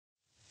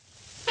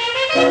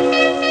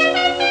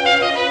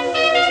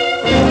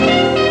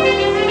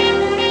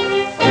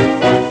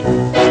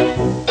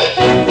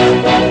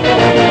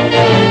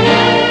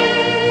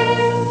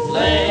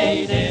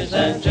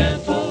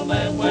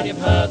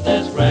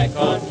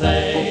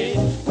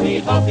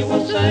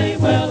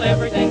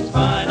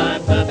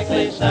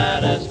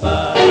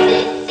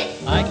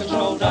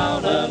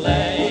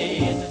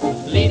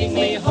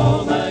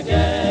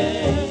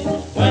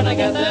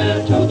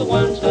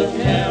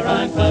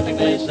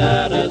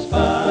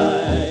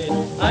satisfied.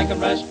 I can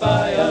rest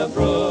by a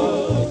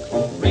brook,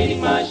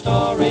 reading my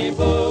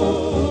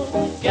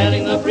storybook,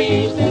 getting the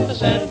breeze through the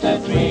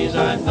scented trees.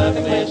 I'm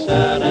perfectly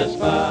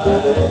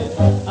satisfied.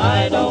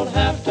 I don't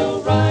have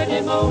to ride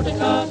a motor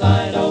 'cause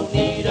I don't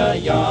need a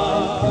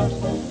yacht.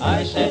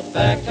 I sit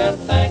back and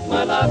thank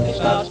my lucky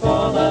stars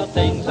for the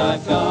things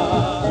I've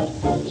got.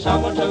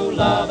 Someone to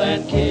love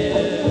and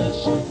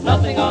kiss,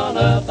 nothing on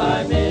earth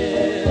I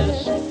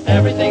miss.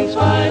 Everything's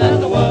fine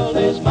and the world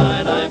is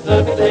mine. I'm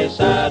perfectly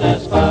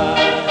satisfied.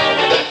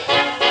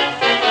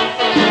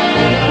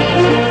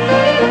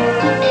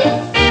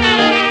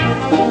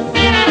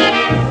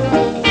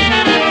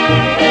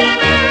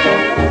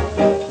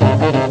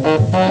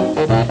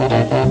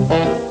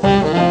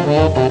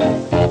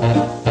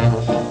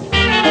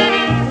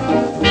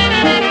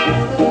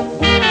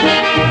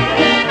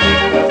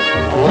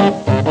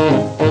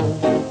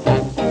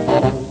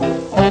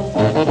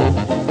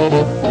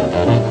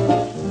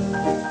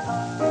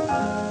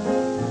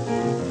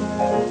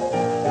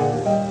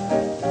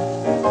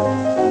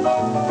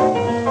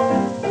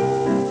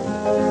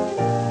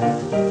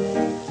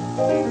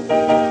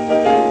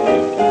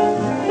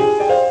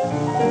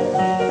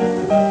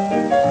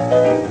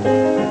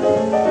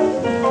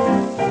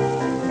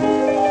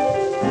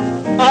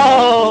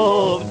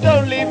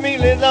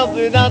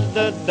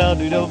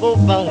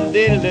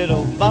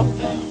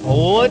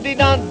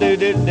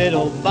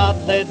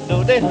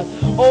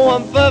 Oh,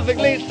 I'm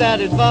perfectly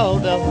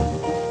satisfied.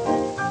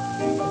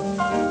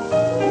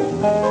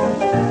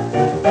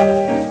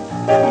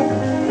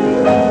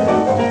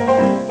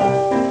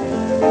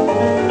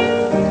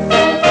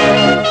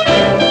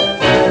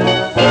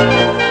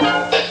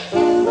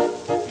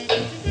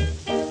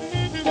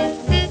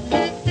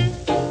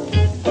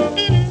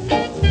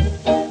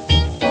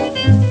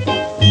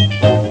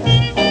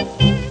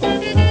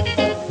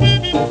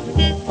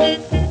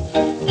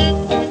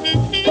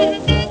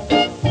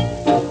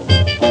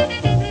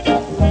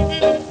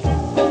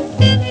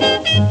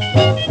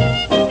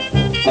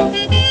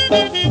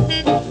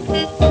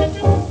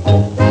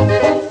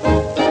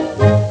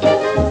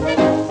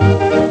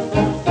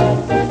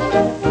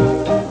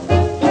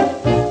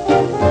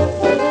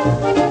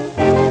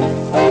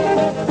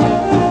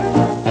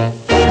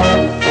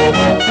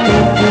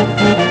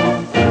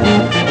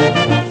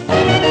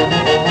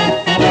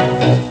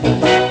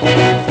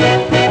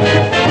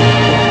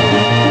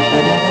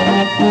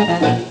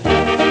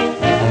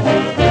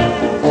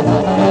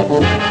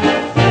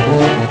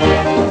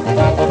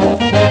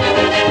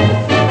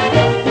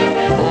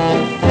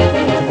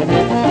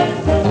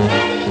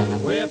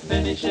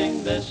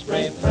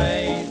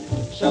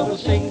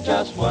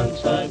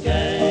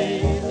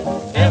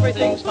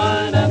 Everything's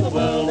fine and the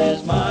world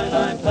is mine.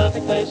 I'm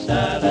perfectly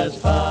satisfied.